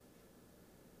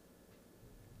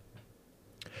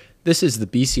This is the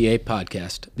BCA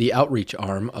podcast, the outreach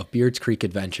arm of Beards Creek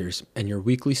Adventures, and your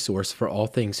weekly source for all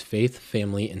things faith,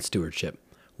 family, and stewardship.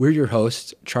 We're your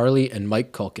hosts, Charlie and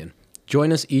Mike Culkin.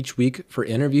 Join us each week for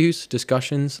interviews,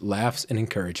 discussions, laughs, and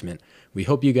encouragement. We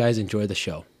hope you guys enjoy the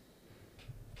show.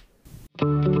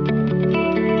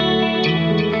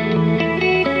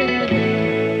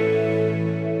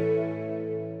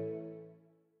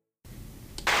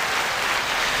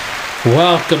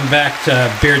 Welcome back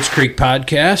to Beards Creek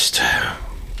Podcast.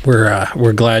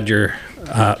 We're glad you're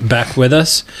back with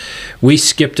us. We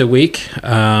skipped a week.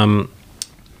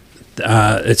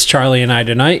 It's Charlie and I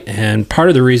tonight, and part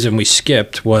of the reason we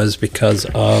skipped was because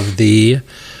of the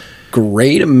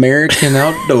Great American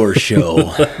Outdoor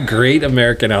Show. Great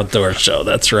American Outdoor Show,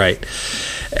 that's right.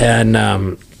 And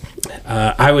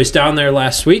I was down there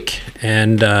last week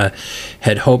and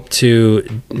had hoped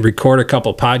to record a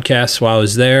couple podcasts while I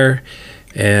was there,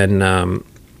 and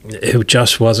it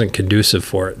just wasn't conducive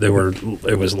for it.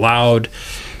 It was loud.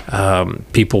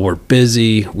 People were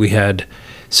busy.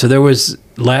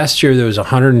 Last year there was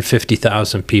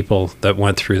 150,000 people that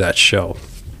went through that show.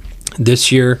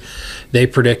 This year they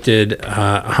predicted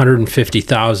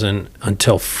 150,000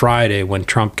 until Friday when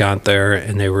Trump got there,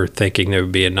 and they were thinking there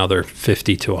would be another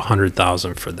 50 to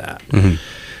 100,000 for that.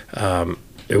 Mm-hmm.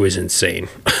 It was insane.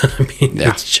 I mean,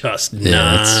 it's just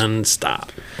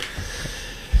nonstop.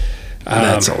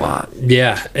 That's a lot.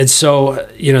 Yeah. And so,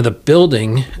 the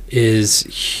building is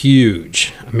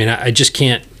huge. I mean, I just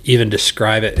can't even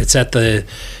describe it. It's at the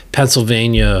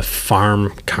Pennsylvania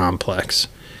Farm Complex,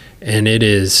 and it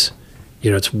is,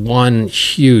 it's one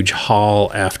huge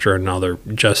hall after another,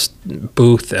 just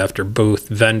booth after booth,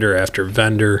 vendor after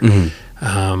vendor.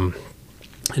 Mm-hmm.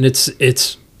 And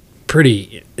it's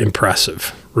pretty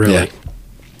impressive, really. Yeah.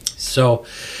 So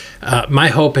my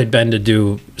hope had been to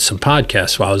do some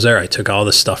podcasts while I was there. I took all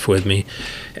this stuff with me,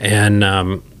 and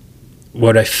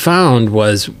what I found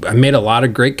was I made a lot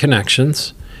of great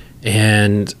connections,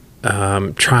 and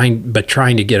trying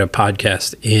to get a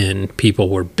podcast in. People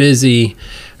were busy.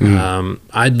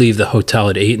 I'd leave the hotel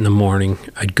at 8 a.m.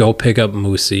 I'd go pick up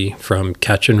Moosey from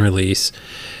Catch and Release.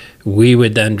 We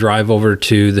would then drive over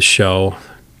to the show.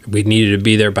 We needed to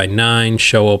be there by 9.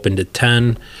 Show opened at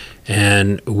 10,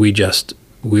 and we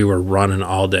were running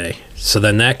all day. So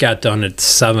then that got done at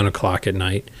 7 o'clock at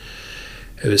night.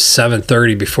 It was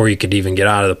 7:30 before you could even get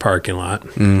out of the parking lot.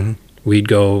 Mm-hmm. We'd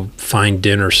go find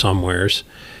dinner somewheres.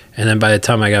 And then by the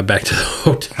time I got back to the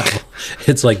hotel,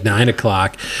 it's like 9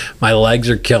 o'clock. My legs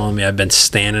are killing me. I've been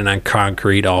standing on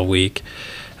concrete all week.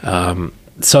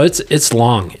 So it's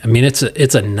long. I mean, it's a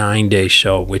 9-day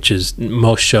show, which is,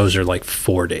 most shows are like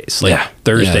 4 days. Like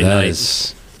Thursday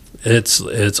night,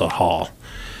 it's a haul.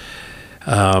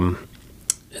 And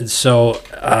so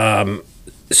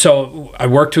I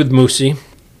worked with Moosey.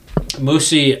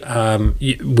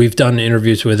 We've done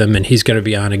interviews with him, and he's going to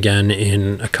be on again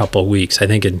in a couple of weeks, I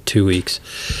think in 2 weeks.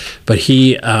 But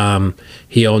he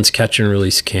owns Catch and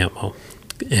Release Camo,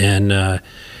 and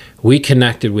we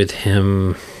connected with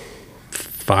him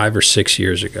 5 or 6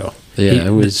 years ago. Yeah,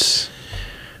 it was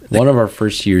one of our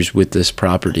first years with this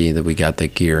property that we got the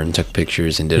gear and took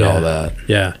pictures and did all that.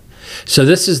 Yeah. So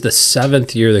this is the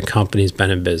 7th year the company's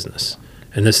been in business,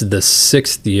 and this is the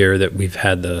 6th year that we've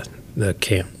had the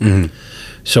camp. Mm-hmm.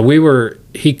 So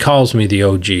he calls me the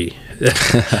OG,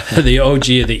 the OG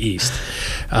of the East,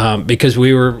 because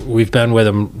we've been with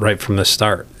him right from the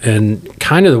start. And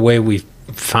kind of the way we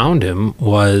found him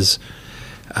was,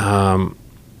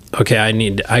 okay,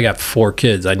 I got 4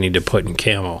 kids I need to put in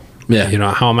camo.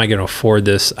 Yeah. How am I going to afford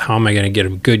this? How am I going to get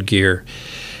them good gear?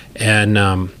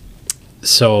 And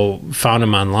so found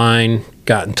him online,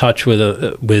 got in touch with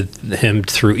him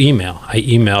through email. I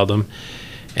emailed him,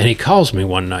 and he calls me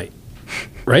one night,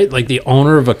 right? Like the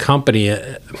owner of a company.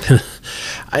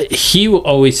 He will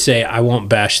always say, I won't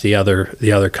bash the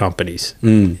other companies,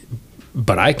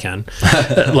 but I can.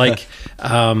 Like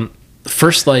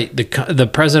First Light, the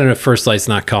president of First Light's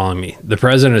not calling me. The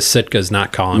president of Sitka's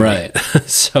not calling me.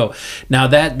 So now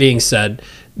that being said,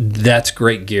 that's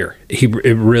great gear.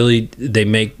 They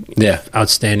make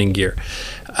outstanding gear.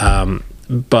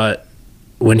 But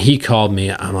when he called me,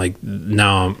 I'm like,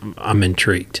 now I'm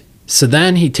intrigued. So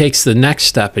then he takes the next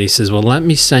step and he says, well, let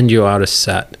me send you out a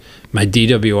set, my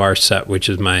DWR set, which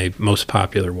is my most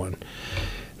popular one.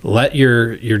 Let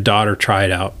your daughter try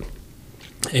it out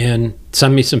and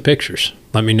send me some pictures.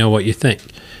 Let me know what you think.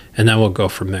 And then we'll go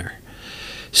from there.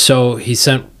 So he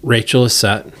sent Rachel a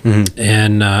set, mm-hmm.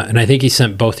 and I think he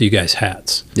sent both of you guys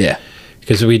hats. Yeah.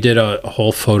 Because we did a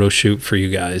whole photo shoot for you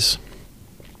guys.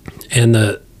 And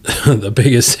the the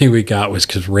biggest thing we got was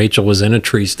because Rachel was in a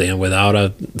tree stand without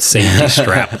a safety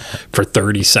strap for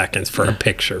 30 seconds for a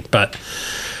picture, but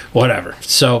whatever.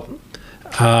 So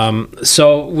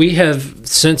we have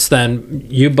since then,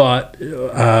 we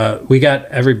got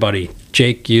everybody,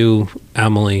 Jake, you,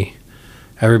 Emily,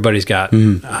 everybody's got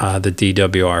the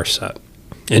DWR set,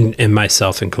 and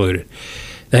myself included.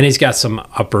 Then he's got some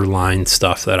upper line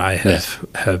stuff that I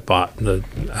have bought,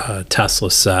 the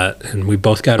Tesla set, and we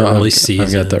both got early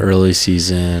season. I got the early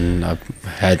season. I've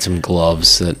had some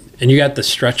gloves that. And you got the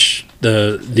stretch,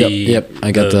 Yep.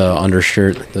 I got the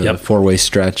undershirt, the 4-way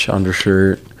stretch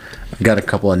undershirt. I got a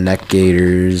couple of neck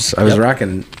gaiters. I was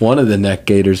rocking one of the neck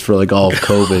gaiters for like all of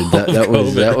COVID.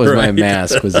 That was my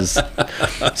mask, was this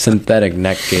synthetic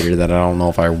neck gaiter that I don't know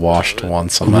if I washed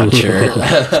once. I'm not sure.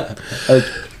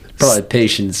 Probably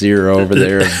patient zero over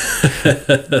there.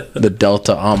 The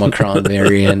Delta Omicron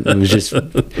variant. It was just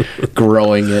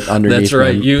growing it underneath. That's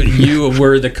right. You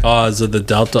were the cause of the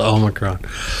Delta Omicron.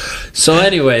 So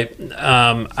anyway,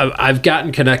 I've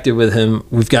gotten connected with him.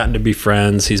 We've gotten to be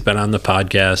friends. He's been on the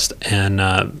podcast, and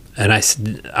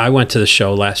I went to the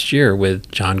show last year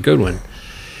with John Goodwin,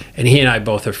 and he and I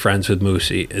both are friends with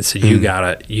Moosey, and said you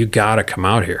gotta come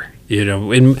out here. You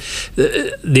know, and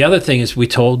the other thing is we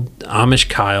told Amish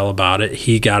Kyle about it.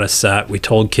 He got a set. We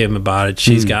told Kim about it.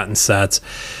 She's gotten sets.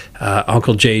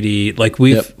 Uncle JD, like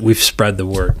we've spread the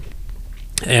word.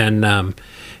 And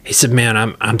he said,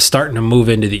 "Man, I'm starting to move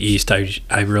into the East.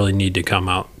 I really need to come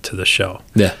out to the show."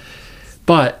 Yeah.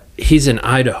 But he's in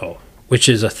Idaho, which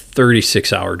is a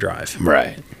 36-hour drive.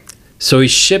 Right. So he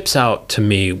ships out to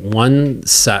me one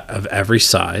set of every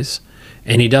size.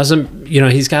 And he doesn't,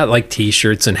 he's got like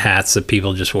T-shirts and hats that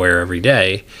people just wear every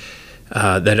day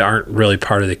that aren't really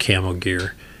part of the camo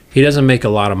gear. He doesn't make a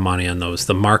lot of money on those.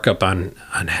 The markup on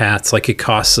hats, like it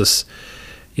costs us,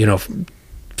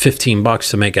 $15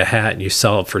 to make a hat, and you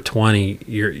sell it for $20.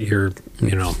 You're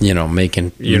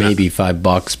making maybe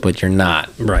 $5, but you're not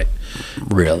right.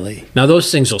 Really. Now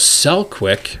those things will sell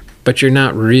quick, but you're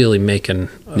not really making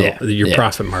your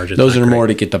profit margins. Those are more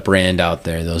to get the brand out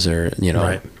there. Those are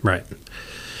right.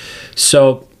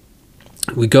 So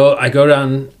I go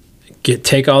down,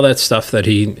 take all that stuff that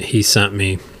he sent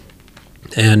me,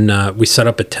 and we set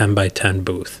up a 10x10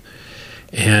 booth.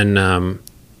 And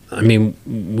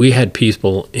we had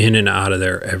people in and out of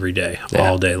there every day,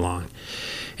 all day long.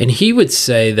 And he would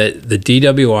say that the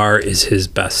DWR is his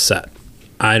best set.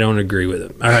 I don't agree with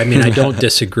him. I don't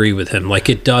disagree with him. Like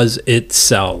it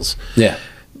sells. Yeah.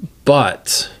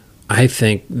 But I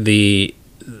think the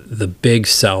big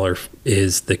seller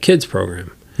is the kids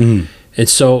program. And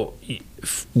so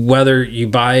whether you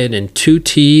buy it in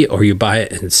 2T or you buy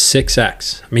it in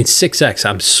 6X, 6X,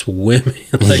 I'm swimming.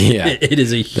 It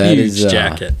is a huge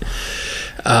jacket.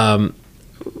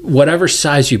 Whatever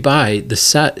size you buy, the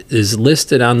set is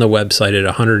listed on the website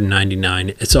at $199.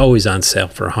 It's always on sale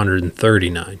for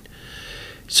 $139.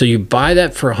 So you buy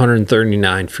that for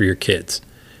 $139 for your kids.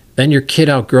 Then your kid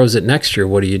outgrows it next year.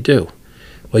 What do?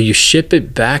 Well, you ship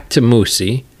it back to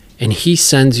Moosey, and he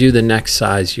sends you the next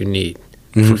size you need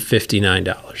for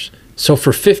 $59. So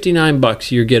for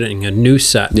 $59, you're getting a new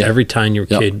set every time your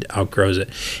kid outgrows it.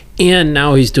 And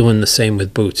now he's doing the same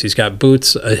with boots. He's got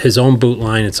boots, his own boot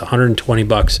line. It's $120,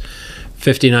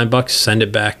 $59. Send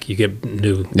it back. You get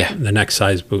the next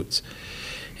size boots.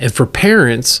 And for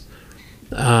parents,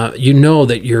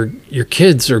 that your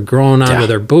kids are growing out of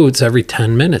their boots every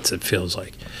 10 minutes. It feels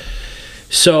like.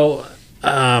 So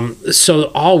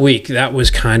all week that was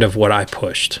kind of what I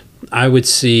pushed. I would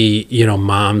see,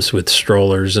 moms with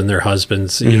strollers and their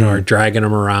husbands, are dragging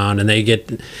them around, and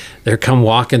they're come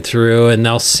walking through, and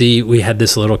they'll see, we had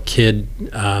this little kid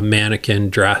mannequin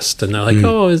dressed, and they're like,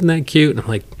 oh, isn't that cute? And I'm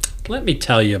like, let me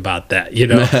tell you about that,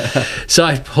 So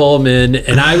I pull them in,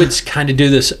 and I would kind of do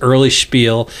this early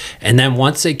spiel, and then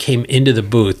once they came into the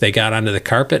booth, they got onto the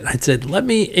carpet, and I said, let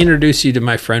me introduce you to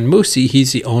my friend Moosey.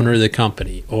 He's the owner of the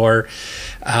company. Or,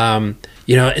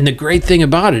 and the great thing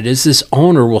about it is this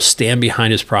owner will stand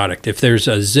behind his product. If there's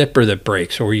a zipper that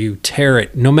breaks or you tear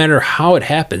it, no matter how it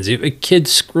happens, if a kid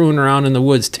screwing around in the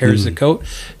woods tears the coat,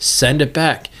 send it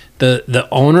back. The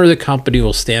owner of the company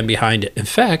will stand behind it. In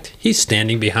fact, he's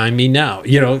standing behind me now.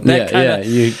 And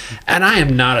I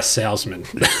am not a salesman,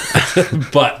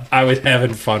 but I was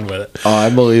having fun with it. Oh, I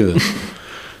believe it.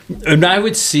 And I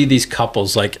would see these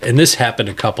couples and this happened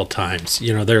a couple times.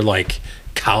 They're like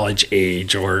college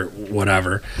age or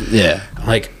whatever. Yeah.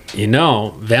 Like,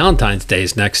 Valentine's Day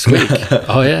is next week.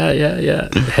 Oh yeah.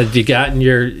 Have you gotten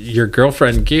your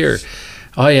girlfriend gear?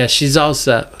 Oh yeah, she's all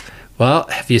set. well,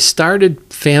 have you started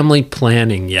family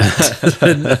planning yet?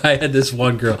 And I had this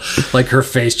one girl, like her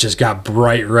face just got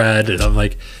bright red. And I'm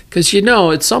like, because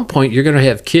at some point you're going to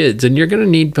have kids and you're going to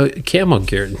need camo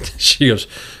gear. And she goes,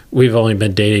 we've only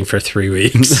been dating for 3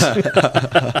 weeks.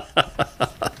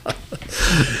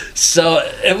 So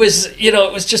it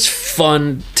was just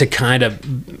fun to kind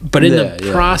of, but in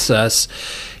the process,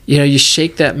 you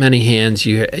shake that many hands,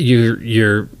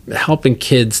 you're helping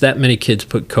kids, that many kids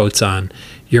put coats on,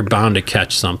 you're bound to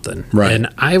catch something. Right. And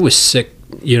I was sick,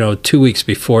 2 weeks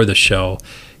before the show,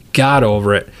 got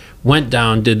over it, went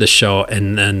down, did the show,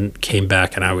 and then came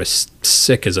back, and I was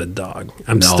sick as a dog.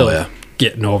 I'm still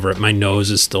getting over it. My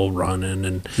nose is still running.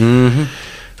 And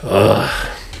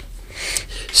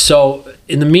so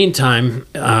in the meantime,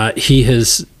 he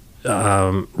has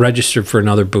registered for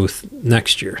another booth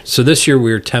next year. So this year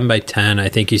we were 10 by 10. I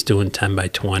think he's doing 10 by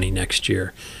 20 next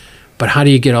year. But how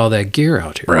do you get all that gear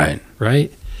out here? Right.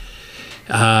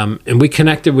 And we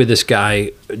connected with this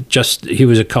guy. He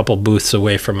was a couple booths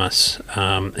away from us,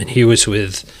 and he was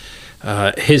with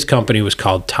his company was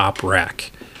called Top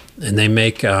Rack, and they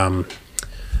make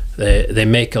they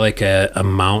make like a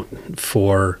mount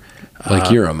for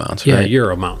like Euro mounts, right? Yeah,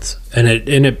 Euro mounts, and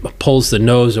it pulls the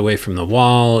nose away from the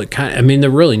wall. They're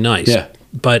really nice. Yeah.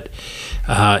 But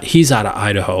he's out of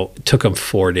Idaho. It took him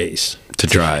 4 days to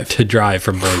drive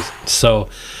from Boise. So,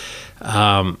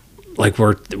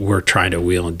 we're trying to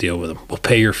wheel and deal with him. We'll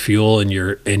pay your fuel and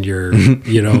your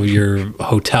your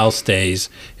hotel stays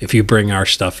if you bring our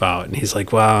stuff out. And he's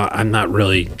like, well, I'm not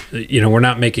really, we're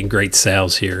not making great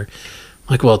sales here.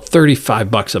 I'm like, well,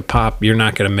 $35 a pop, you're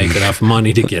not going to make enough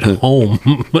money to get home,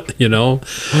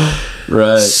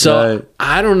 Right. So right.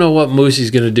 I don't know what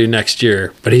Moosey's going to do next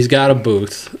year, but he's got a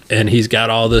booth and he's got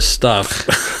all this stuff.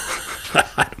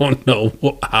 I don't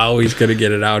know how he's going to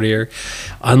get it out here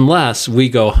unless we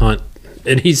go hunt.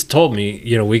 And he's told me,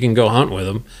 we can go hunt with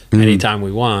him anytime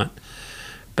we want.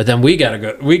 But then we got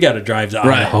to drive to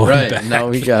Idaho. Right. Now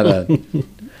we got to,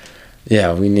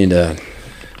 we need to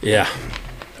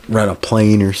rent a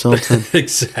plane or something.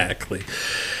 Exactly.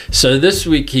 So this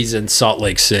week he's in Salt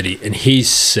Lake City and he's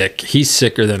sick. He's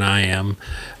sicker than I am.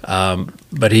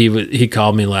 But he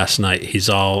called me last night. He's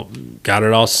got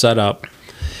it all set up.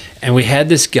 And we had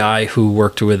this guy who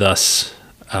worked with us.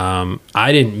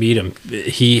 I didn't meet him.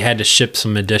 He had to ship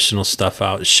some additional stuff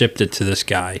out, shipped it to this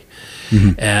guy.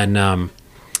 Mm-hmm. And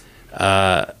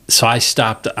so I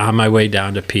stopped on my way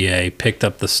down to PA, picked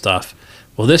up the stuff.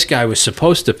 Well, this guy was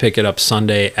supposed to pick it up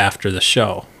Sunday after the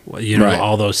show, right.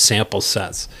 All those sample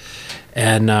sets.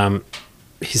 And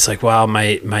he's like, well,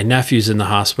 my nephew's in the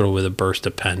hospital with a burst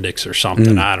appendix or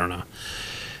something. I don't know.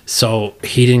 So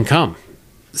he didn't come.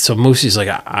 So Moosey's like,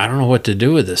 I don't know what to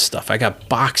do with this stuff. I got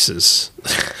boxes.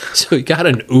 So he got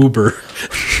an Uber.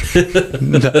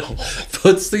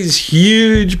 Puts these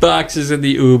huge boxes in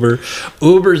the Uber.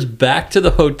 Uber's back to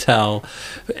the hotel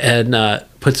and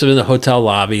puts them in the hotel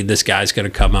lobby. This guy's going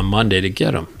to come on Monday to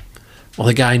get them. Well,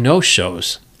 the guy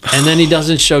no-shows. And then he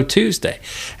doesn't show Tuesday.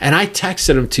 And I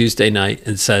texted him Tuesday night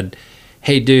and said,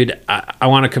 hey, dude, I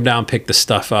want to come down and pick the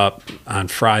stuff up on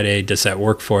Friday. Does that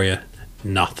work for you?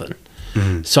 Nothing.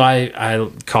 Mm-hmm. So I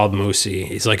called Moosey.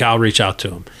 He's like, I'll reach out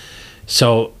to him.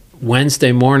 So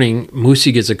Wednesday morning,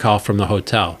 Moosey gets a call from the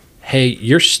hotel. Hey,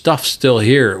 your stuff's still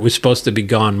here. It was supposed to be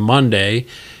gone Monday.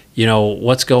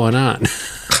 What's going on?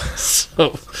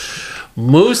 So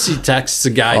Moosey texts the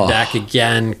guy back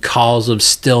again, calls him,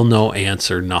 still no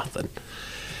answer, nothing.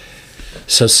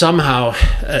 So somehow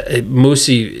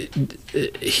Moosey,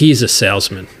 he's a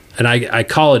salesman. And I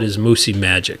call it his Moosey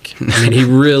magic. I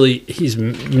mean, he's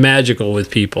magical with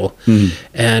people.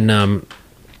 And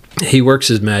he works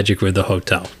his magic with the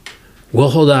hotel.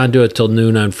 We'll hold on to it till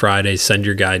noon on Friday. Send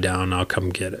your guy down. I'll come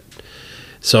get it.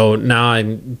 So now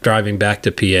I'm driving back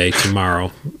to PA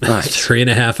tomorrow. Nice.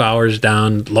 3.5 hours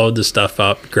down, load the stuff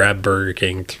up, grab Burger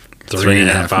King,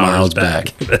 3.5 hours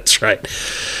back. That's right.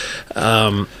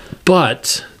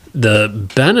 But the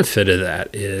benefit of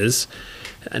that is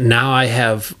now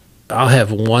I'll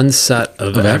have one set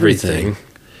of everything.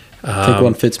 I think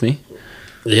one fits me.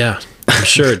 Yeah, I'm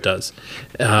sure it does.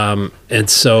 And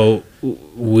so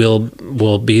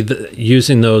we'll be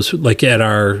using those like at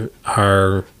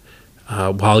our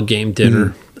wild game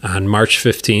dinner on March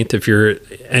 15th. If you're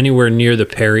anywhere near the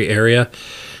Perry area,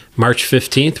 March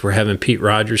 15th, we're having Pete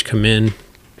Rogers come in.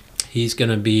 He's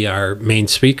going to be our main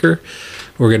speaker.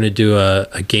 We're going to do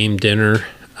a game dinner.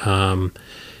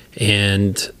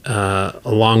 And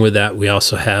along with that, we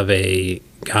also have a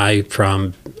guy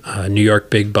from New York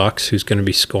Big Bucks who's going to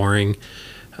be scoring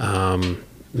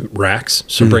racks.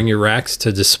 So bring your racks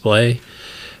to display.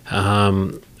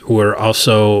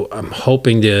 I'm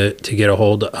hoping to get a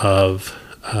hold of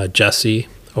Jesse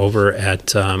over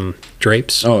at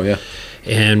Drapes. Oh yeah.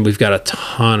 And we've got a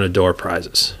ton of door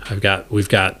prizes. We've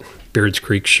got Beards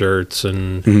Creek shirts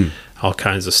and all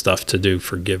kinds of stuff to do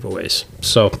for giveaways.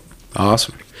 So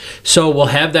awesome. So we'll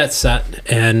have that set,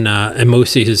 and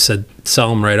Moosey has said sell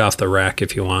them right off the rack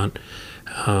if you want,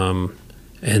 and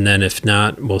then if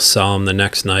not, we'll sell them the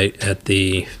next night at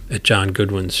John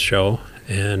Goodwin's show.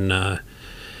 And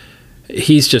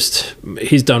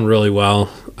he's done really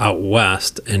well out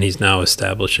west, and he's now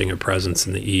establishing a presence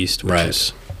in the east, which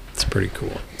is it's pretty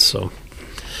cool. So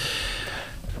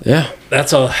yeah,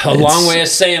 that's a long way of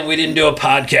saying we didn't do a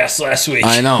podcast last week.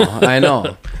 I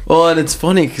know. Well, and it's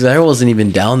funny because I wasn't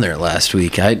even down there last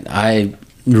week. I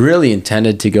really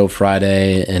intended to go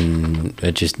Friday, and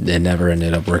it never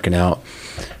ended up working out.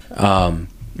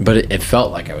 But it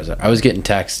felt like I was getting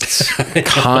texts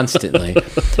constantly,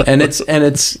 and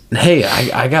it's hey,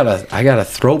 I got a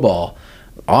throw ball,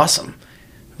 awesome.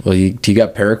 Well, do you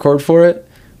got paracord for it?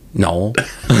 No.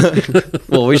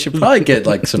 Well, we should probably get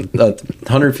like some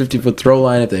 150-foot throw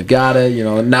line if they've got it.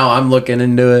 Now I'm looking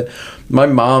into it. My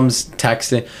mom's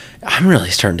texting. I'm really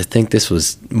starting to think this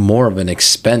was more of an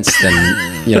expense than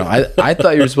I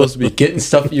thought you were supposed to be getting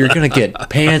stuff. You're gonna get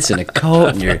pants and a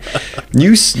coat, and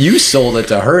you sold it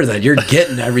to her that you're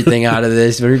getting everything out of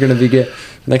this. But you're gonna be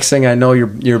next thing I know,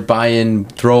 you're buying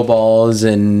throw balls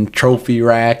and trophy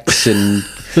racks and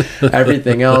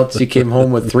everything else. You came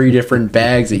home with 3 different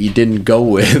bags that you didn't go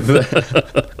with.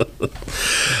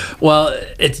 Well,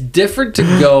 it's different to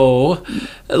go.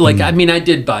 I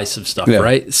did buy some stuff,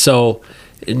 right? So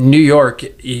in New York,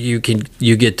 you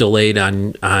get delayed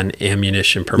on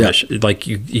ammunition permission. Yeah. Like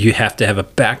you have to have a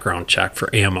background check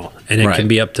for ammo, and it can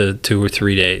be up to 2 or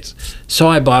 3 days. So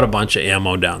I bought a bunch of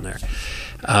ammo down there,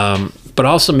 but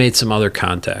also made some other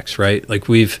contacts, right? Like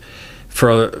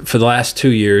for the last 2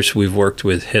 years, we've worked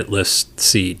with Hitless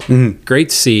Seed. Mm-hmm.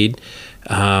 Great seed.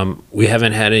 We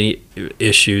haven't had any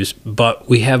issues, but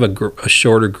we have a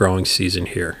shorter growing season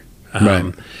here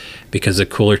because of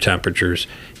cooler temperatures,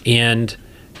 and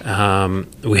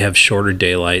we have shorter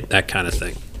daylight, that kind of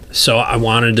thing. So I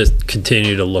wanted to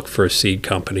continue to look for a seed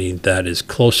company that is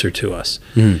closer to us,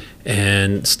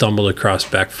 and stumbled across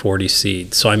Back 40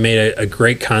 Seed. So I made a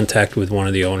great contact with one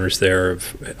of the owners there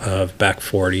of Back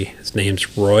 40. His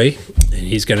name's Roy, and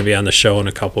he's going to be on the show in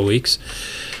a couple of weeks.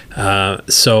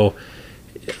 The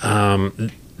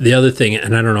other thing,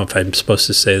 and I don't know if I'm supposed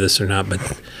to say this or not,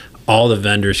 but all the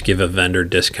vendors give a vendor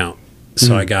discount.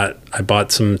 So I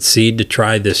bought some seed to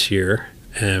try this year,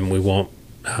 and we won't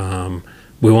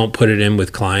put it in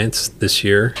with clients this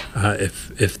year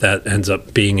if that ends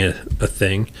up being a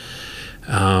thing,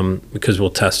 because we'll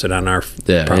test it on our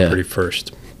property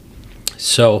first.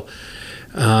 So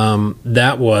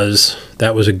that was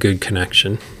a good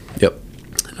connection. Yep.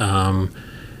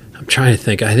 I'm trying to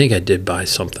think. I think I did buy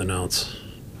something else.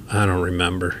 I don't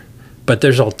remember. But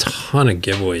there's a ton of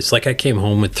giveaways. Like I came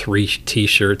home with 3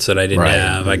 T-shirts that I didn't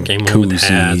have. I came home with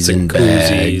hats and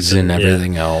koozies and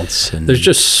everything else. And there's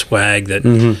just swag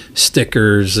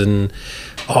stickers and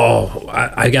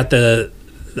I got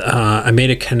I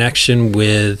made a connection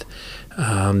with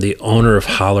the owner of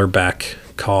Hollerback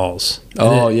Calls.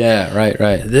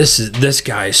 Right. This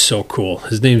guy is so cool.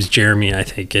 His name's Jeremy, I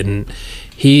think, and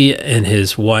he and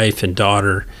his wife and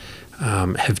daughter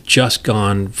have just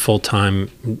gone full-time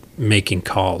making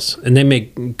calls, and they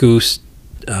make goose,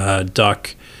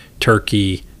 duck,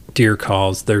 turkey, deer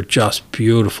calls. They're just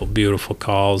beautiful, beautiful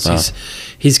calls.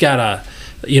 He's got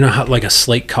like a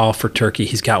slate call for turkey.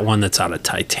 He's got one that's out of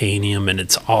titanium, and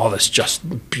it's all this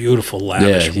just beautiful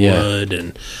lavish wood.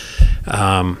 And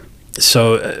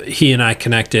so he and I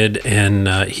connected,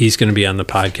 and he's going to be on the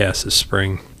podcast this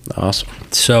spring. Awesome.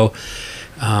 So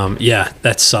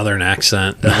that Southern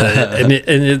accent,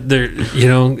 and they're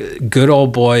good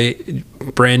old boy,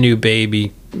 brand new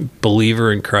baby,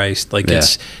 believer in Christ. Like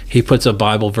he puts a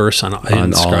Bible verse on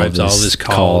inscribes all of his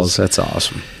calls. That's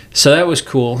awesome. So that was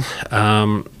cool.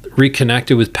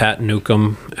 Reconnected with Pat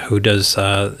Newcomb, who does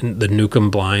the Newcomb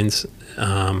blinds.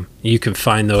 You can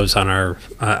find those on our.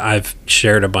 I've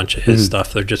shared a bunch of his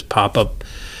stuff. They're just pop up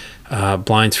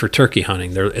blinds for turkey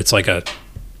hunting. It's like a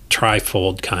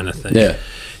trifold kind of thing. Yeah,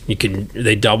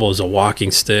 they double as a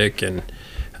walking stick, and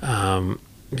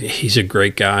he's a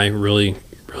great guy, really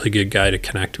good guy to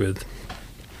connect with.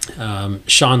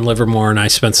 Sean Livermore and I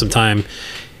spent some time.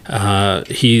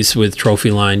 He's with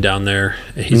Trophy Line down there.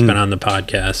 He's been on the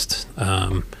podcast,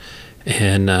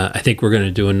 and I think we're going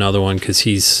to do another one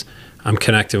because I'm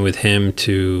connecting with him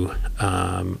to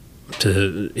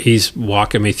he's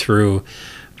walking me through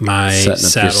my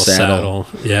saddle.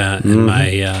 Yeah, and my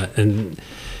and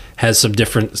has some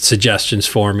different suggestions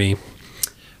for me.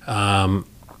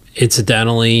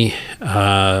 Incidentally,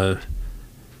 boy,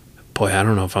 I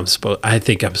don't know if I'm supposed. I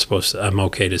think I'm supposed to. I'm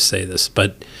okay to say this,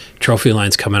 but Trophy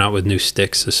Line's coming out with new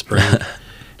sticks this spring.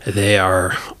 They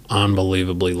are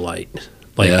unbelievably light,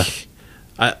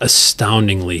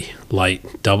 astoundingly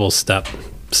light, double step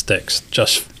sticks,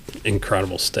 just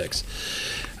incredible sticks.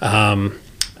 I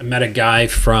met a guy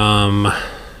from,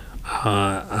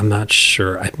 I'm not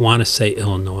sure, I want to say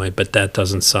Illinois, but that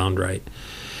doesn't sound right.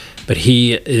 But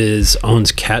he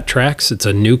owns Cat Tracks. It's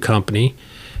a new company.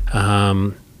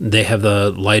 They have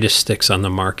the lightest sticks on the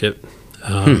market.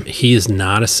 He is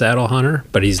not a saddle hunter,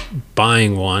 but he's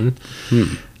buying one.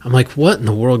 I'm like, what in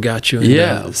the world got you into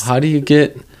this? How do you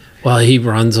get... Well, he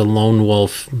runs a Lone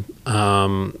Wolf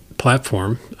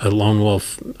platform, a Lone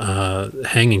Wolf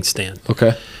hanging stand.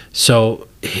 Okay. So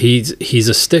he's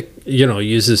a stick,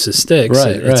 uses his sticks.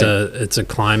 Right, it's a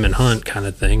climb and hunt kind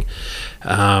of thing.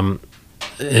 And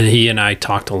he and I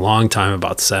talked a long time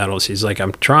about saddles. He's like,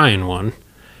 I'm trying one,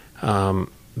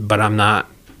 but I'm not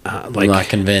I'm not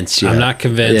convinced yet. I'm not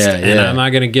convinced, and I'm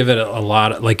not going to give it a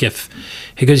lot of,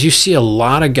 he goes, you see a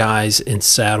lot of guys in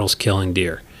saddles killing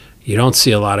deer. You don't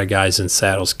see a lot of guys in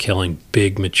saddles killing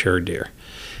big mature deer.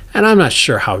 And I'm not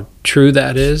sure how true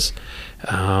that is.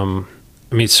 I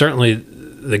mean, certainly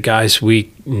the guys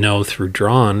we know through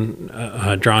drawn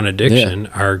addiction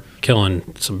are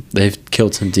killing some. They've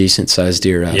killed some decent sized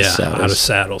deer out of saddles. Out of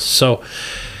saddles. So,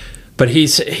 but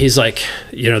he's like,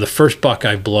 the first buck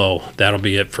I blow, that'll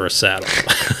be it for a saddle.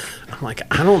 I'm like,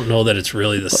 I don't know that it's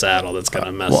really the saddle that's going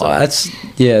to mess up.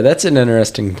 That's an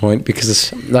interesting point,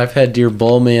 because I've had deer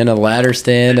bull me in a ladder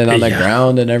stand and on the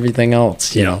ground and everything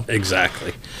else.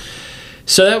 Exactly.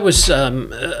 So that was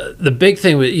the big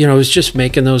thing. Was just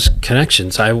making those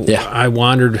connections. I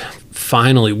wandered.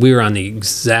 Finally, we were on the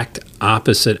exact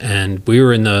opposite end. We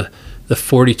were in the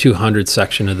 4,200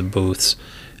 section of the booths.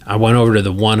 I went over to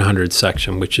the 100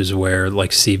 section, which is where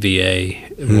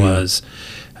CVA was,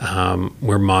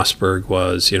 where Mossberg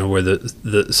was. Where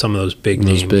the some of those big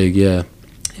names.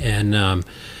 And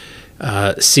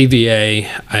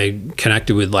CVA I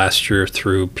connected with last year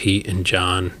through Pete and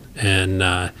John, and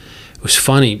it was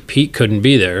funny. Pete couldn't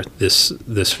be there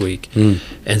this week,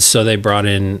 and so they brought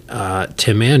in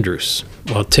Tim Andrews.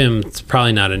 Well, Tim's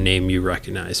probably not a name you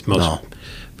recognize,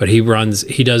 but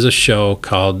he does a show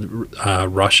called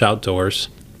Rush Outdoors.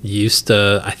 He used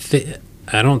to,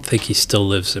 I don't think he still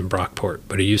lives in Brockport,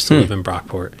 but he used to live in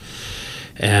Brockport,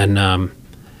 and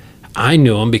I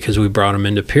knew him because we brought him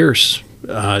into Pierce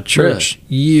Church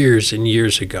years and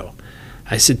years ago.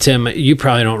 I said, Tim, you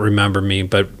probably don't remember me,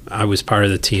 but I was part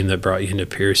of the team that brought you into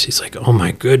Pierce. He's like, oh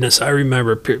my goodness, I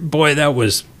remember Pierce. Boy, that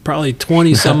was probably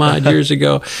 20 some odd years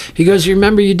ago. He goes, you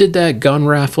remember you did that gun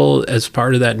raffle as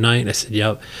part of that night? I said,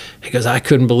 yep. He goes, I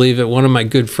couldn't believe it. One of my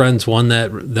good friends won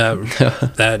that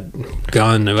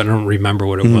gun. I don't remember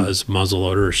what it was,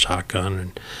 muzzleloader or shotgun.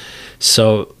 And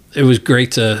so it was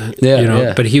great to,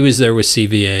 but he was there with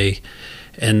CVA.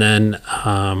 And then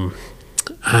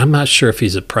I'm not sure if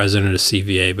he's a president of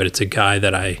CVA, but it's a guy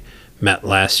that I met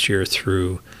last year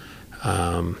through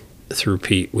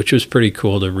Pete, which was pretty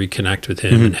cool to reconnect with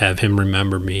him and have him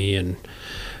remember me, and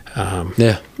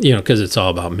because it's all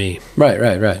about me.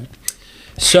 Right.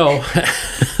 So,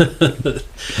 it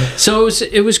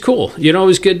was cool. It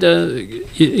was good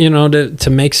to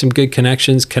make some good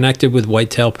connections. Connected with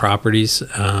Whitetail Properties.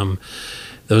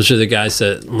 Those are the guys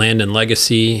that Land and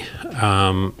Legacy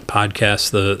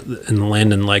podcast, and the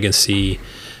Land and Legacy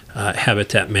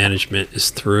habitat management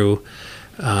is through,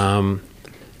 and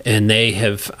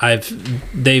they've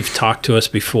talked to us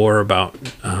before about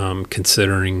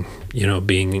considering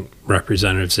being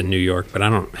representatives in New York, but I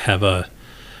don't have a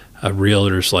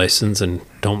realtor's license and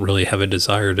don't really have a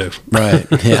desire to. Right.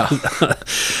 Yeah.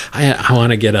 I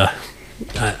want to get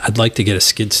I'd like to get a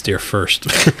skid steer first.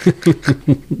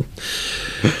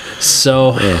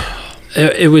 So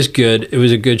it was good. It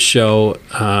was a good show.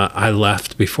 I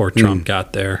left before Trump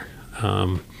got there.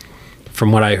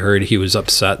 From what I heard, he was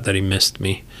upset that he missed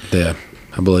me. Yeah,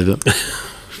 I believe it.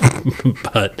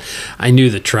 But I knew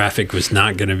the traffic was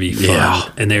not going to be fun. Yeah.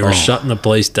 And they were shutting the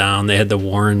place down. They had the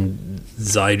Warren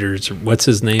Ziders. What's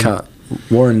his name?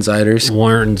 Warren Ziders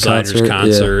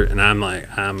concert, and I'm like,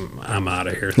 I'm out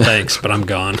of here. Thanks, but I'm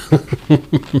gone.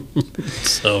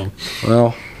 So,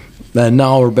 well, then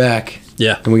now we're back.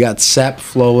 Yeah, and we got sap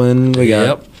flowing. We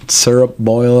got syrup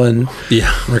boiling.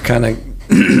 Yeah, we're kind of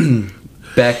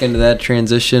back into that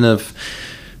transition of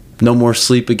no more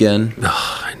sleep again.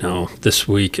 Oh, I know. This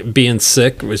week being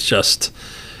sick was just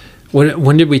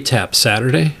When did we tap?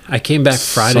 Saturday? I came back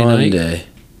Friday night. Sunday.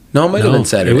 No, it might have been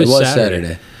Saturday. It was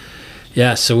Saturday.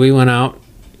 Yeah, so we went out,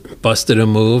 busted a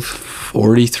move.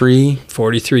 43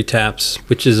 taps,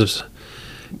 which is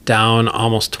down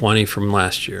almost 20 from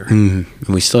last year. And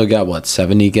we still got,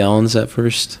 70 gallons at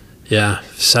first? Yeah,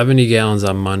 70 gallons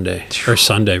on Monday, or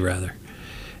Sunday, rather.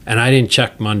 And I didn't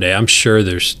check Monday. I'm sure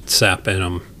there's sap in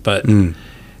them, but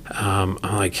I'm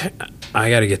like, I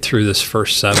got to get through this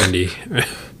first 70.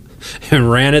 And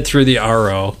ran it through the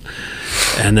RO,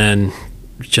 and then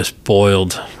just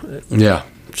boiled. Yeah.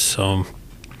 So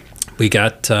we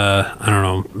got, I don't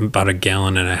know, about 1.5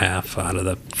 gallons out of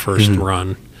the first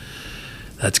run.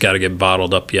 That's got to get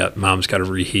bottled up yet. Mom's got to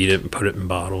reheat it and put it in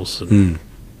bottles, and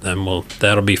then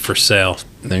that'll be for sale.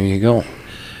 There you go.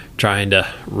 Trying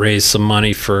to raise some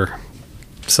money for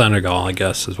Senegal, I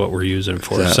guess, is what we're using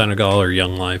for. Senegal or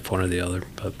Young Life, one or the other.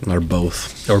 Or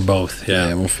both. Yeah.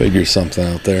 Yeah, we'll figure something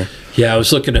out there. Yeah, I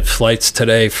was looking at flights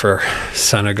today for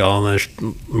Senegal,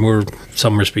 and we're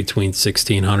somewhere between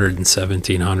 1,600 and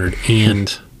 1,700,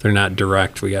 and they're not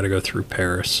direct. We got to go through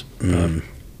Paris. It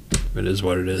is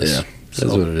what it is. Yeah, it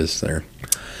is what it is there.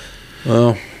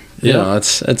 Well, yeah,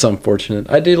 it's unfortunate.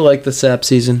 I do like the sap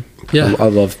season. Yeah. I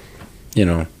love,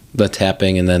 the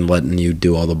tapping and then letting you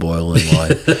do all the boiling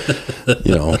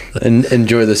while and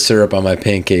enjoy the syrup on my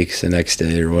pancakes the next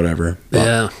day or whatever.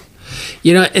 But,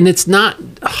 yeah. And it's not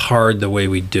hard the way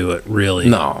we do it, really.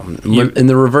 No. And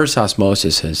the reverse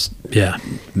osmosis has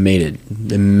made it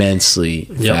immensely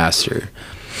faster.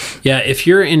 Yeah, if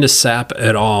you're into sap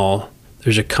at all,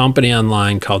 there's a company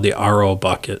online called the RO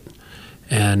Bucket.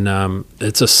 And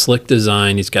it's a slick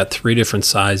design. He's got 3 different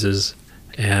sizes.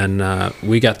 And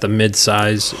we got the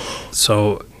mid-size,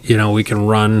 so we can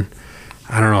run.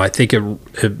 I don't know. I think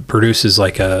it produces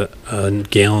like a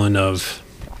gallon of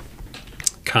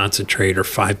concentrate or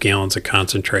 5 gallons of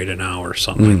concentrate an hour or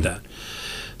something like that.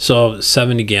 So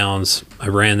 70 gallons. I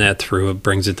ran that through. It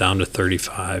brings it down to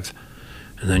 35,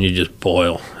 and then you just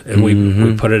boil. And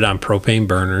we put it on propane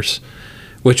burners,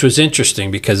 which was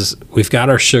interesting because we've got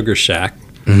our sugar shack.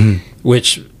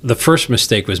 Which the first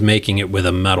mistake was making it with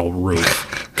a metal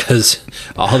roof because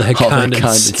all that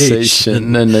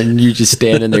condensation, and then you just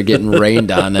standing there getting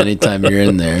rained on anytime you're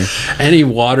in there. Any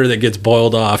water that gets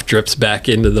boiled off drips back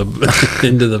into the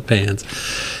into the pans.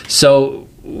 So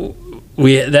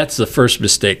that's the first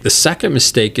mistake. The second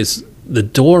mistake is the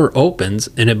door opens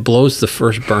and it blows the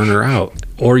first burner out,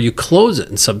 or you close it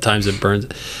and sometimes it burns.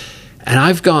 And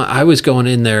I was going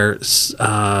in there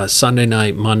Sunday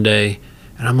night, Monday.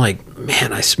 And I'm like,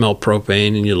 man, I smell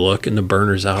propane, and you look, and the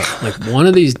burner's out. Like, one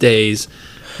of these days,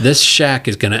 this shack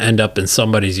is going to end up in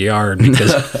somebody's yard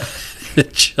because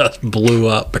it just blew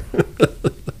up.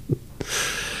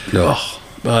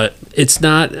 But it's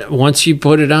not, once you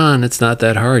put it on, it's not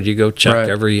that hard. You go check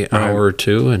every hour or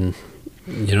two, and,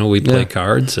 we play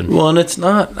cards. And well, and it's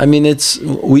not,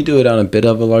 we do it on a bit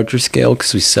of a larger scale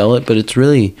because we sell it, but it's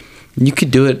really, you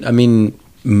could do it,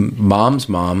 Mom's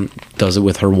mom does it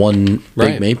with her one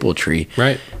big maple tree,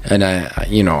 and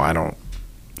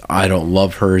I don't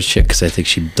love her shit because I think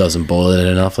she doesn't boil it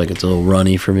enough. Like, it's a little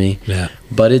runny for me. Yeah,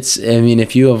 but it's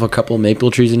if you have a couple of maple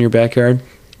trees in your backyard,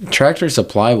 Tractor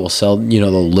Supply will sell the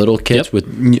little kits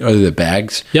with the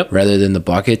bags rather than the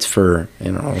buckets for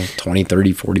 $20, $30,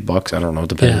 $40. I don't know,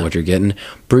 depending on what you're getting.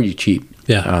 Pretty cheap.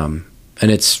 And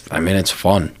it's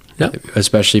fun. Yeah,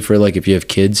 especially for like if you have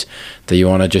kids that you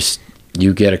want to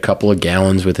you get a couple of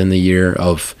gallons within the year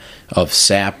of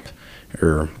sap,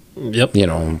 or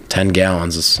 10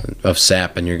 gallons of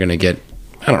sap, and you're going to get,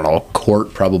 I don't know, a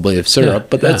quart probably of syrup.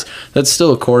 But that's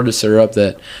still a quart of syrup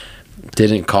that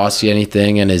didn't cost you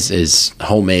anything and is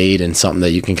homemade and something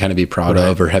that you can kind of be proud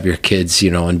of, or have your kids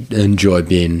and enjoy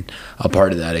being a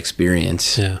part of that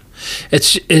experience. Yeah,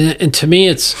 and to me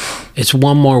it's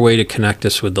one more way to connect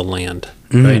us with the land.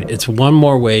 Right, it's one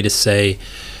more way to say,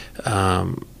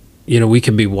 we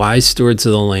can be wise stewards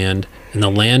of the land, and the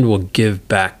land will give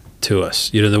back to us.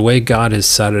 The way God has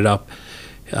set it up,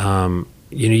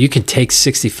 you can take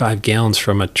 65 gallons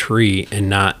from a tree and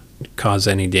not cause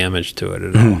any damage to it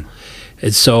at all.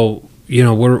 And so,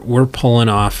 we're pulling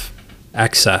off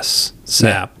excess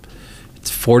sap.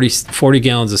 It's 40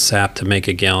 gallons of sap to make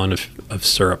a gallon of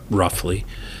syrup, roughly.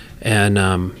 And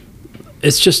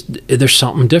it's just, there's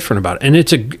something different about it. And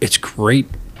it's great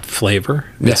flavor.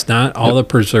 It's not all the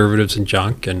preservatives and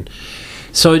junk, and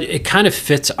so it kind of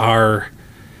fits our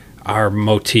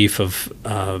motif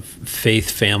of faith,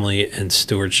 family, and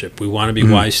stewardship. We want to be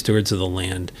wise stewards of the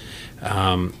land.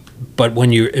 but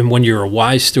when you're a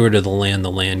wise steward of the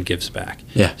land gives back.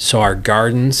 Yeah. So our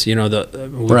gardens, we've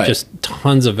Right. just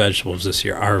tons of vegetables this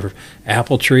year. Our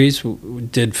apple trees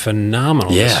did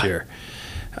phenomenal this year.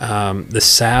 The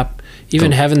sap,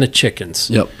 even having the chickens.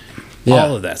 Yep.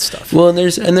 All of that stuff. Well, and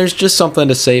there's just something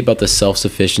to say about the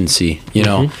self-sufficiency.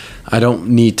 I don't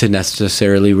need to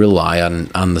necessarily rely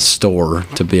on the store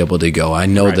to be able to go. I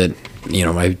know that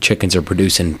my chickens are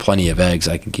producing plenty of eggs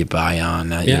I can get by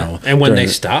on. And when they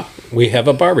stop, we have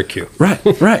a barbecue. Right.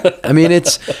 I mean,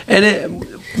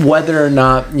 whether or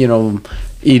not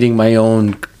eating my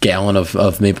own gallon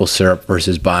of maple syrup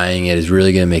versus buying it is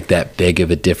really going to make that big of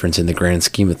a difference in the grand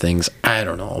scheme of things. I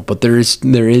don't know, but there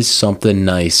is something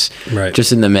nice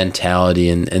just in the mentality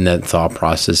and that thought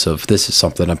process of this is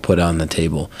something I put on the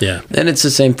table. Yeah. And it's the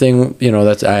same thing,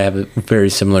 that's I have a very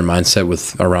similar mindset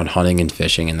with around hunting and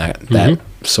fishing and that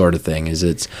sort of thing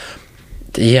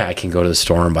I can go to the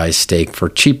store and buy a steak for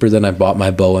cheaper than I bought my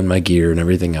bow and my gear and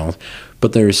everything else.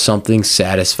 But there is something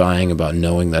satisfying about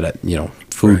knowing that,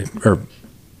 food or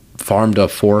farm to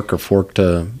fork or fork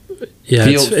to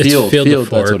field. That's what it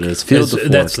is. Field to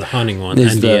fork. That's the hunting one.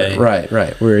 NDA.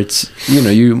 Right. Where it's,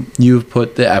 you've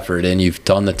put the effort in, you've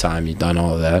done the time, you've done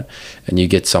all of that, and you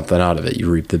get something out of it.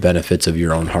 You reap the benefits of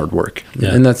your own hard work.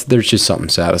 Yeah. And there's just something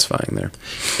satisfying there.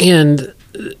 And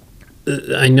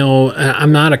I know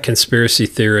I'm not a conspiracy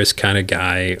theorist kind of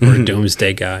guy or a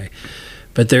doomsday guy,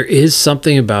 but there is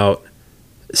something about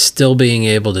still being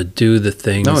able to do the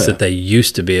things that they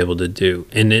used to be able to do.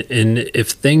 And if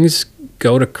things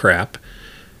go to crap,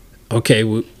 okay,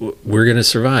 we're going to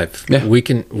survive. Yeah. We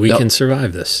can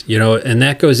survive this, and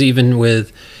that goes even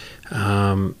with,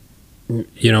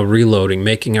 reloading,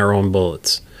 making our own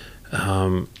bullets.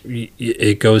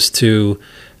 It goes to,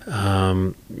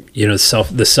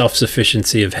 the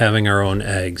self-sufficiency of having our own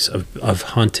eggs, of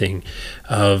hunting,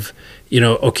 of,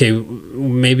 okay,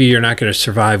 maybe you're not going to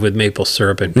survive with maple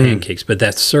syrup and pancakes, but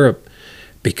that syrup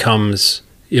becomes,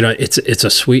 it's a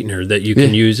sweetener that you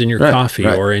can use in your coffee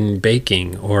or in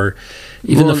baking, or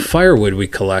even the firewood we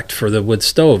collect for the wood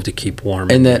stove to keep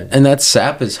warm. And that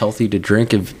sap is healthy to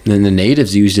drink. And the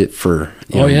natives used it for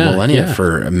millennia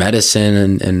for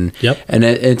medicine and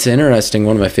it's interesting.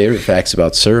 One of my favorite facts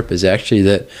about syrup is actually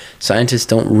that scientists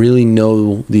don't really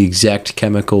know the exact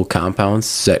chemical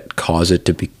compounds that cause it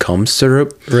to become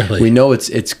syrup. Really, we know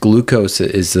it's glucose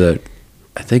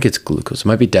I think it's glucose. It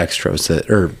might be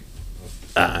dextrose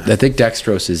I think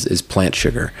dextrose is plant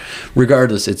sugar.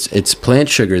 Regardless, it's plant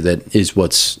sugar that is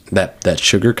what's that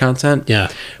sugar content. Yeah.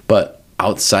 But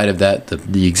outside of that,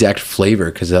 the exact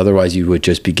flavor, because otherwise you would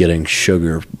just be getting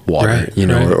sugar water,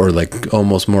 or like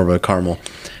almost more of a caramel.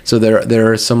 So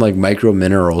there are some like micro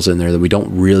minerals in there that we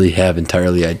don't really have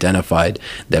entirely identified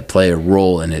that play a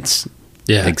role in its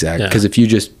exact. Because if you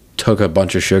just took a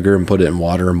bunch of sugar and put it in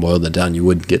water and boiled it down, you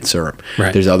wouldn't get syrup.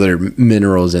 Right. There's other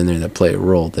minerals in there that play a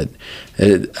role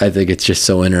I think it's just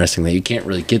so interesting that you can't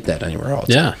really get that anywhere else.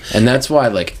 Yeah. And that's why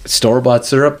like store-bought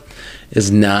syrup is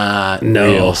not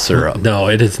real syrup. No,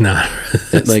 it is not.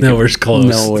 It's nowhere's close.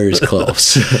 Nowhere's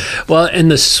close. Well, and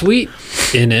the sweet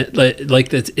in it,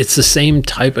 it's the same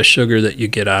type of sugar that you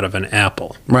get out of an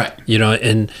apple. Right.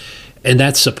 And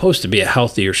that's supposed to be a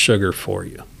healthier sugar for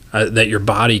you. That your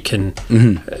body can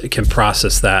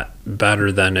process that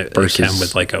better than it can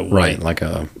with like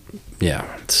a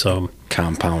so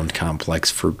compound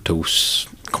complex fructose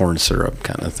corn syrup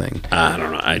kind of thing. I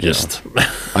don't know. I just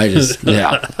I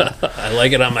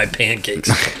like it on my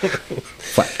pancakes.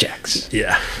 Flapjacks.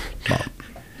 Yeah.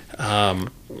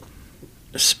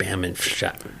 Spam and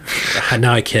shop.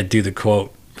 Now I can't do the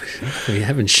quote. Are you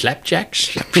having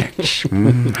slapjacks?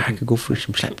 Slapjacks. I could go for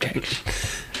some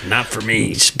slapjacks. Not for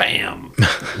me. Spam.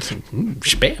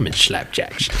 Spam and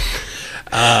slapjacks.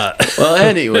 Well,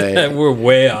 anyway. We're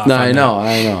way off. No, I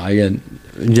know.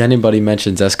 Anybody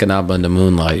mentions Escanaba in the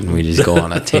moonlight and we just go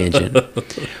on a tangent.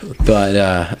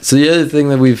 But so the other thing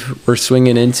that we're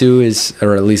swinging into is,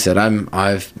 or at least that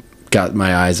I've got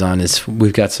my eyes on, is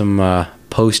we've got some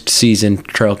post-season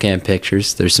trail cam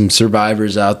pictures. There's some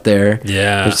survivors out there.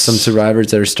 Yeah. There's some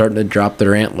survivors that are starting to drop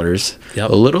their antlers.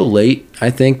 Yep. A little late, I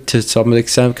think, to some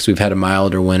extent, because we've had a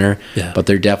milder winter. Yeah. But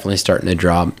they're definitely starting to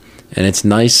drop. And it's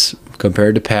nice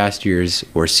compared to past years.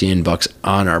 We're seeing bucks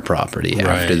on our property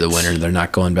after the winter. They're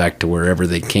not going back to wherever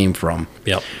they came from.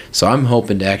 Yep. So I'm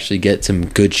hoping to actually get some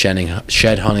good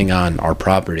shed hunting on our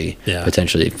property. Yeah.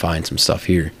 Potentially find some stuff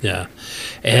here. Yeah.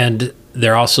 And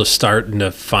they're also starting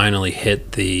to finally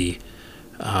hit the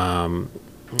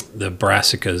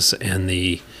brassicas and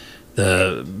the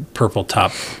purple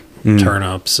top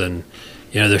turnips, and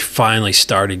they're finally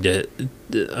starting to.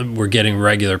 We're getting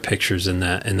regular pictures in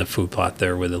the food plot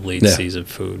there with the late season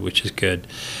food, which is good.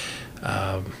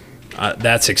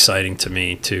 That's exciting to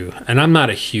me too. And I'm not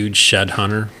a huge shed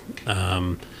hunter. I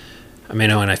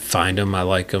mean, when I find them, I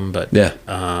like them, but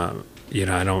I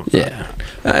don't. Yeah,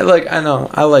 I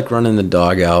like running the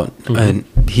dog out, and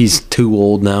he's too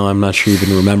old now. I'm not sure he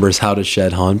even remembers how to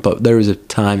shed hunt, but there was a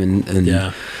time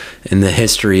in the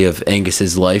history of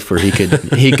Angus's life where he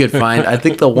could find. I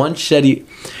think the one shed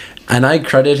and I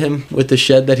credit him with the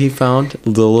shed that he found,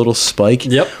 the little spike.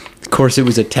 Yep. Of course, it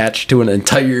was attached to an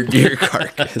entire deer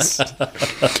carcass.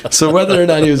 So whether or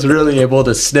not he was really able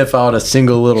to sniff out a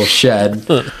single little shed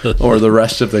or the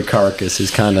rest of the carcass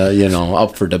is kind of,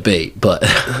 up for debate. But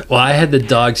well, I had the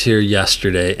dogs here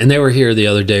yesterday, and they were here the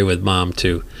other day with Mom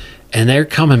too. And they're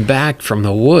coming back from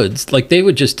the woods. Like, they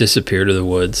would just disappear to the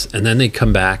woods, and then they'd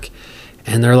come back,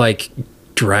 and they're like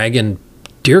dragging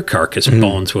deer carcass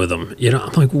bones with them.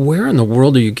 I'm like, where in the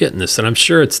world are you getting this? And I'm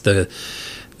sure it's the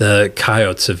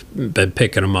coyotes have been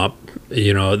picking them up,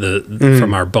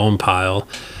 from our bone pile.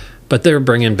 But they're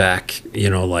bringing back,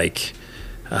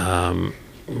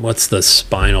 what's the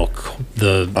spinal,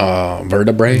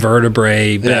 vertebrae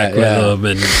back with them,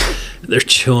 and they're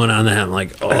chewing on that. I'm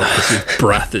like, this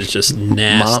breath is just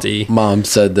nasty. Mom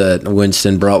said that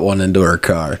Winston brought one into her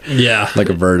car. Yeah. Like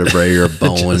a vertebrae or a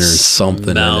bone or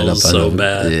something. Smells so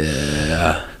bad.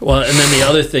 Yeah. Well, and then the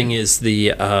other thing is we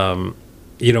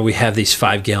have these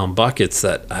 5-gallon buckets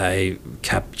that I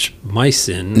kept mice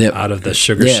in out of the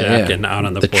sugar shack and out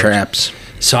on the porch. Traps.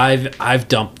 So I've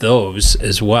dumped those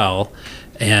as well,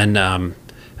 and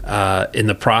in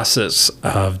the process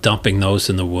of dumping those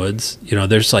in the woods,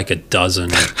 there's like a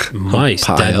dozen mice,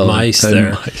 dead mice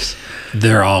there.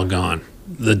 They're all gone.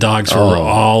 The dogs were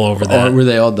all over that. Were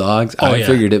they all dogs? Oh, I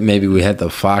figured it maybe we had the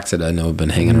fox that I know have been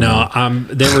hanging around.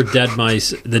 No, they were dead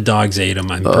mice. The dogs ate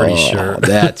them, I'm pretty sure.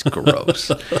 That's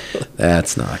gross.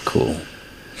 That's not cool.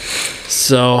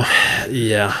 So,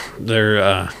 yeah,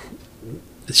 they're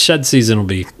shed season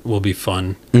will be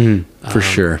fun. For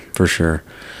sure.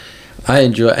 I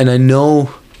enjoy, and I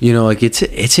know,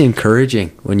 it's encouraging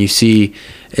when you see.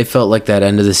 It felt like that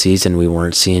end of the season we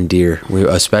weren't seeing deer,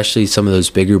 especially some of those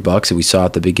bigger bucks that we saw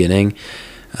at the beginning.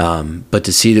 But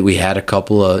to see that we had a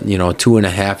couple of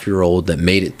 2.5-year-old that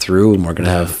made it through, and we're gonna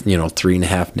have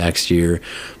 3.5 next year.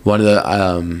 One of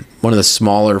the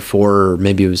smaller 4, or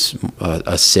maybe it was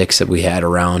a 6 that we had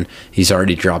around. He's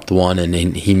already dropped one, and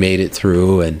he made it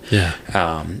through. And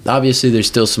obviously there's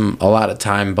still a lot of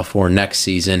time before next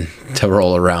season to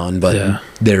roll around, but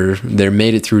they're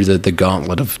made it through the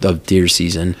gauntlet of deer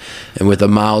season. And with a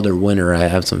milder winter, I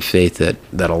have some faith that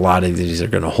a lot of these are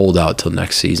going to hold out till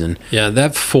next season. Yeah,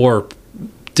 that 4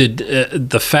 did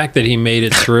the fact that he made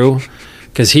it through.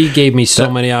 Because he gave me so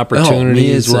many opportunities.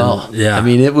 Me as well. I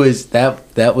mean, it was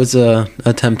that was a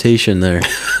temptation there,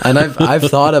 and I've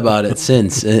thought about it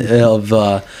since.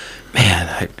 I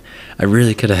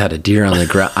really could have had a deer on the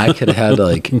ground. I could have had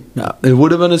it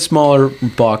would have been a smaller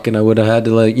buck, and I would have had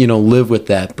to live with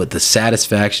that. But the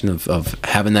satisfaction of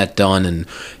having that done, and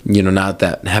not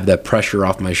have that pressure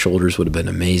off my shoulders would have been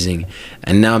amazing.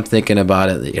 And now I'm thinking about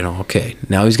it. Okay,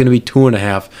 now he's going to be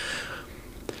 2.5.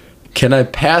 Can I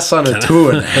pass on a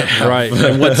 2.5? Right.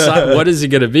 And what is he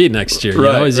going to be next year?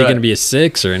 Is he going to be a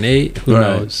 6 or an 8? Who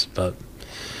knows? But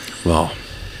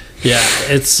yeah,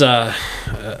 it's. How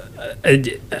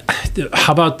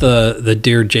about the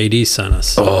deer JD sent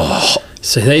us?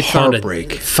 So they found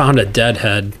a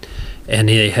deadhead, and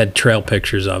they had trail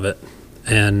pictures of it,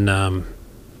 and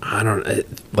I don't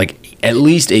at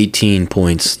least 18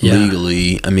 points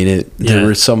legally. I mean, there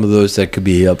were some of those that could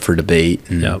be up for debate.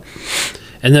 Yep.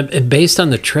 And based on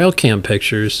the trail cam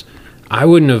pictures, I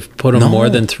wouldn't have put him more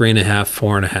than 3.5,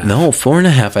 4.5. No,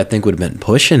 4.5 I think would have been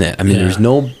pushing it. I mean, there's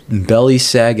no belly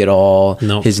sag at all.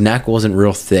 No. His neck wasn't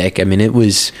real thick. I mean, it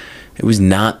was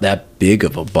not that big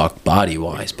of a buck body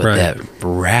wise, but that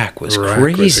rack was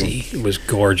crazy. It was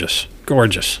gorgeous.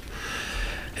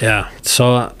 Yeah.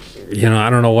 So I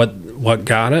don't know what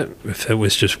got it. If it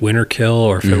was just winter kill,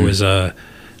 or if it was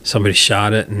somebody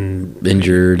shot it and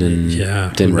injured and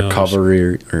didn't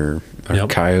recover, or a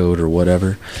coyote or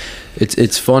whatever.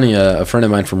 It's funny. A friend of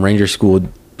mine from Ranger School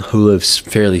who lives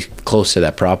fairly close to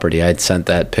that property, I had sent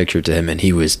that picture to him, and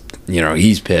he was,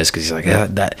 he's pissed because he's like,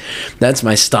 that's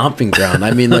my stomping ground.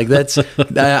 I mean, that's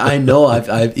I know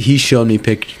he's shown me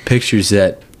pictures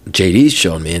that JD's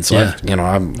shown me, and so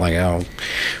I'm like,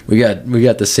 we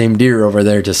got the same deer over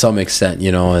there to some extent,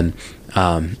 and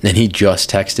he just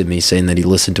texted me saying that he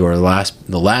listened to the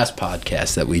last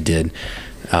podcast that we did,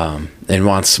 and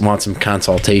wants some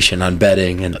consultation on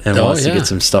bedding and wants to get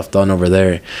some stuff done over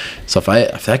there. So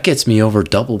if that gets me over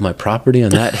double my property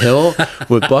on that hill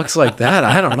with bucks like that,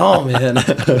 I don't know, man.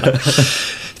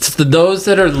 It's those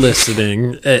that are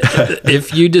listening.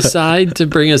 If you decide to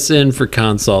bring us in for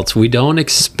consults, we don't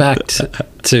expect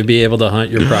to be able to hunt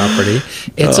your property.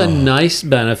 It's a nice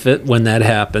benefit when that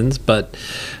happens, but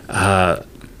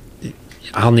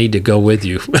I'll need to go with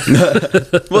you.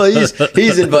 Well,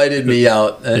 he's invited me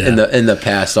out in the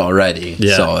past already.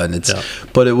 Yeah. So, and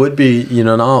but it would be,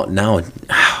 now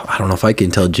I don't know if I can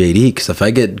tell JD, because if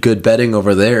I get good betting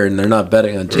over there and they're not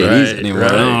betting on JD's anymore,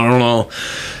 right. I don't know.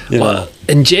 Well,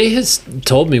 and Jay has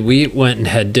told me, we went and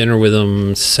had dinner with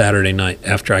him Saturday night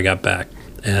after I got back,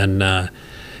 and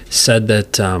said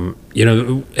that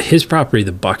his property,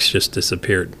 the bucks just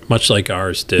disappeared, much like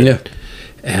ours did. Yeah.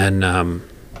 And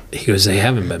he goes, they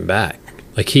haven't been back.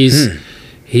 Like he's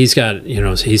got,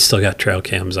 he's still got trail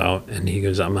cams out, and he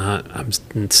goes, I'm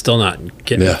still not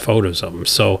getting photos of them.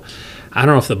 So I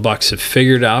don't know if the bucks have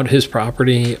figured out his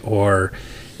property or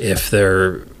if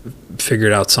they're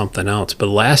figured out something else. But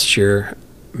last year,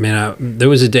 man, there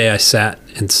was a day I sat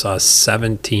and saw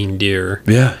 17 deer.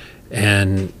 Yeah.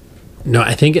 And no,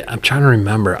 I think I'm trying to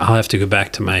remember. I'll have to go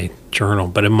back to my journal,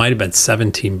 but it might have been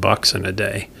 17 bucks in a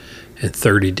day. And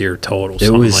 30 deer total,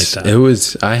 something like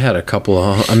that. I had a couple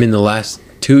of, the last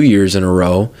 2 years in a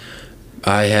row,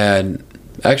 I had,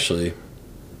 actually,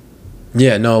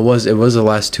 it was the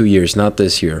last 2 years, not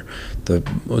this year. The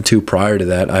two prior to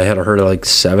that, I had a herd of like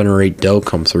 7 or 8 doe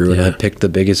come through, and I picked the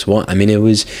biggest one. It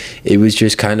was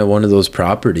just kind of one of those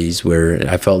properties where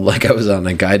I felt like I was on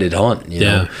a guided hunt,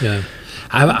 know? Yeah.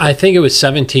 I think it was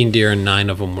 17 deer and 9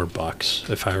 of them were bucks,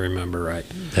 if I remember right.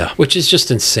 Yeah. Which is just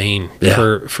insane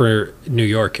for New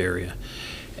York area.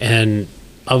 And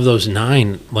of those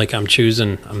 9, like I'm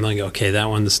like, okay, that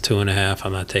one's 2.5.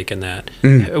 I'm not taking that.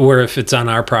 Where if it's on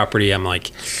our property, I'm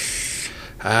like,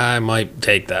 I might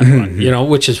take that one,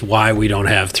 which is why we don't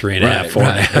have 3.5,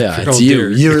 4.5. Yeah, it's you.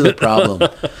 You're the problem.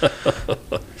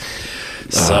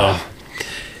 So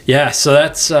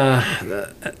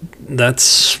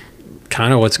that's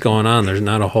kind of what's going on. There's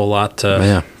not a whole lot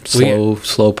to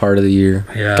slow part of the year.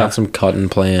 Got some cutting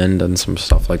planned and some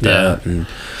stuff like that, and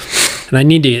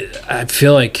I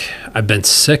feel like I've been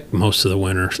sick most of the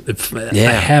winter.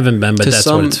 I haven't been, but that's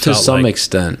what it's felt to some like.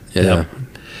 extent.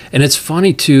 And it's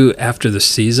funny too, after the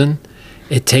season,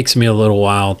 it takes me a little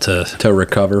while to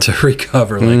recover. Like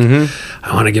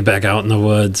I want to get back out in the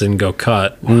woods and go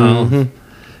cut. Well,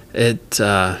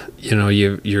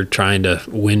 you're trying to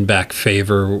win back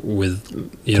favor with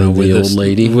with the old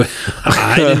lady.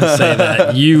 I didn't say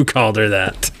that. You called her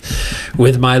that.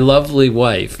 With my lovely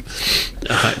wife,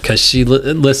 because she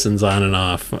listens on and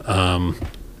off.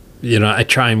 I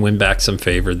try and win back some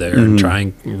favor there and try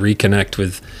and reconnect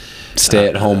with. Stay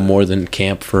at home more than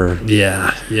camp for.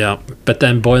 Yeah. But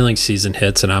then boiling season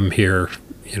hits, and I'm here,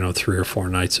 3 or 4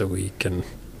 nights a week, and.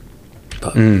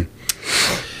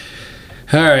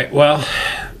 All right, well,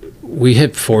 we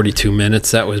hit 42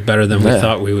 minutes. That was better than we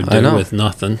thought we would do with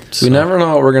nothing. So. We never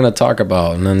know what we're going to talk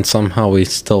about, and then somehow we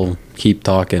still keep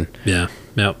talking. Yeah,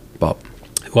 yep.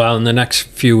 Well, in the next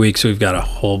few weeks, we've got a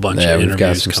whole bunch of interviews. We've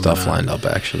got some stuff lined up,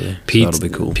 actually. So that'll be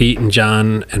cool. Pete and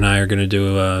John and I are going to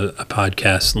do a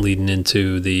podcast leading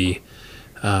into the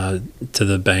to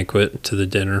the banquet, to the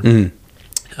dinner.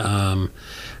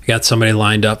 I got somebody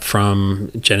lined up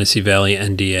from Genesee Valley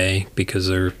NDA because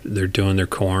they're doing their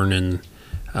corn and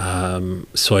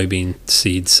soybean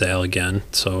seed sale again.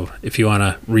 So if you want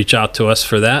to reach out to us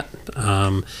for that,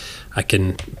 I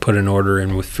can put an order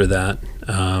in for that.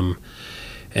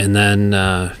 And then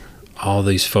all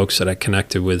these folks that I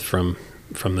connected with from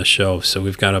the show. So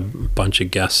we've got a bunch of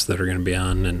guests that are going to be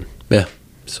on, and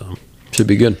so should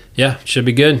be good. Yeah, should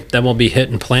be good. Then we'll be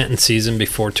hitting planting season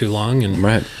before too long,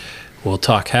 and we'll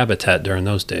talk habitat during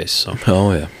those days. So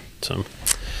all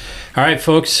right,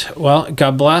 folks. Well,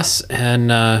 God bless,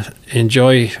 and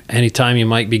enjoy any time you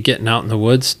might be getting out in the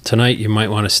woods. Tonight you might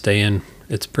want to stay in.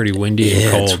 It's pretty windy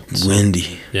and cold. It's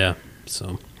windy. Yeah.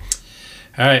 So,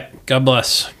 all right. God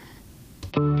bless.